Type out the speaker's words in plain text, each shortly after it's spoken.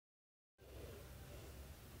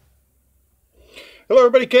Hello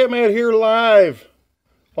everybody, Catmatt here live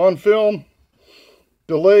on film,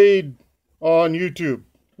 delayed on YouTube.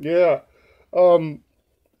 Yeah, I'm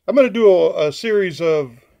going to do a series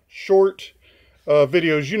of short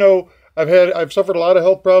videos. You know, I've suffered a lot of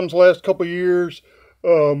health problems the last couple of years.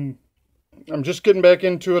 I'm just getting back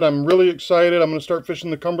into it. I'm really excited. I'm going to start fishing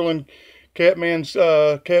the Cumberland Catman's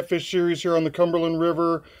catfish series here on the Cumberland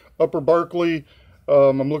River, Upper Barkley.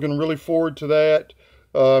 I'm looking really forward to that.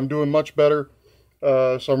 I'm doing much better.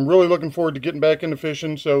 So I'm really looking forward to getting back into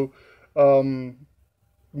fishing. So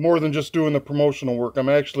more than just doing the promotional work, I'm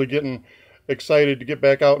actually getting excited to get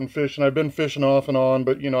back out and fish. And I've been fishing off and on,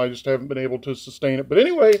 but you know, I just haven't been able to sustain it. But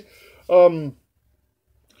anyway, I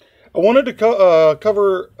wanted to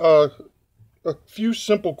cover a few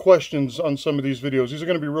simple questions on some of these videos. These are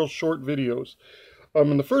going to be real short videos.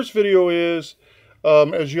 And the first video is,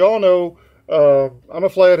 as you all know, I'm a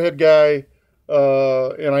flathead guy,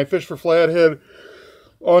 and I fish for flathead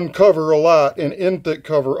on cover a lot and in thick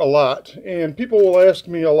cover a lot. And people will ask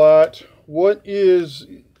me a lot, what is,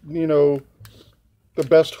 you know, the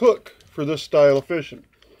best hook for this style of fishing?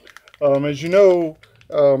 As you know,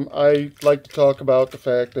 I like to talk about the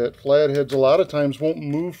fact that flatheads a lot of times won't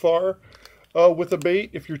move far with a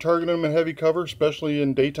bait if you're targeting them in heavy cover, especially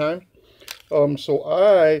in daytime. So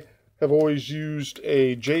I have always used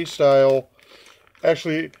a J style.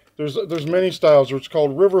 Actually, there's many styles. It's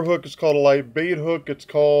called river hook, it's called a light bait hook, it's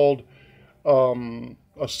called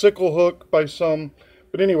a sickle hook by some.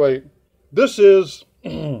 But anyway, this is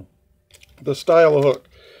the style of hook.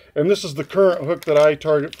 And this is the current hook that I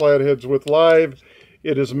target flatheads with live.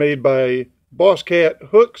 It is made by Boss Cat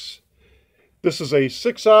Hooks. This is a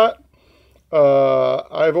 6/0.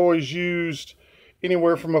 I've always used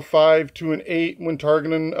anywhere from a 5 to an 8 when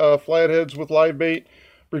targeting flatheads with live bait.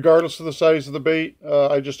 Regardless of the size of the bait,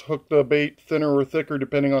 I just hook the bait thinner or thicker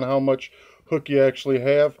depending on how much hook you actually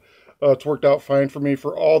have. It's worked out fine for me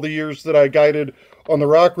for all the years that I guided on the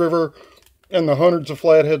Rock River and the hundreds of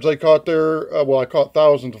flatheads I caught there. Well, I caught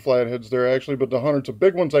thousands of flatheads there actually, but the hundreds of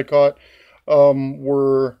big ones I caught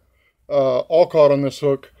were all caught on this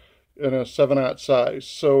hook in a 7/0 size.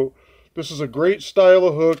 So this is a great style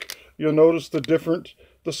of hook. You'll notice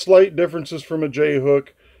the slight differences from a J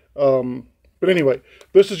hook. But anyway,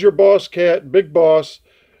 this is your Boss Cat, Big Boss,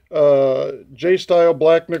 J-style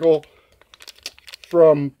black nickel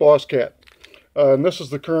from Boss Cat. And this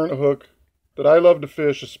is the current hook that I love to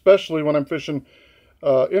fish, especially when I'm fishing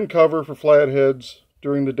in cover for flatheads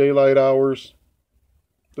during the daylight hours.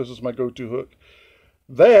 This is my go-to hook.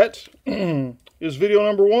 That is video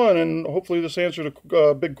number 1, and hopefully this answered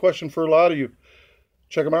a big question for a lot of you.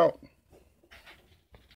 Check them out.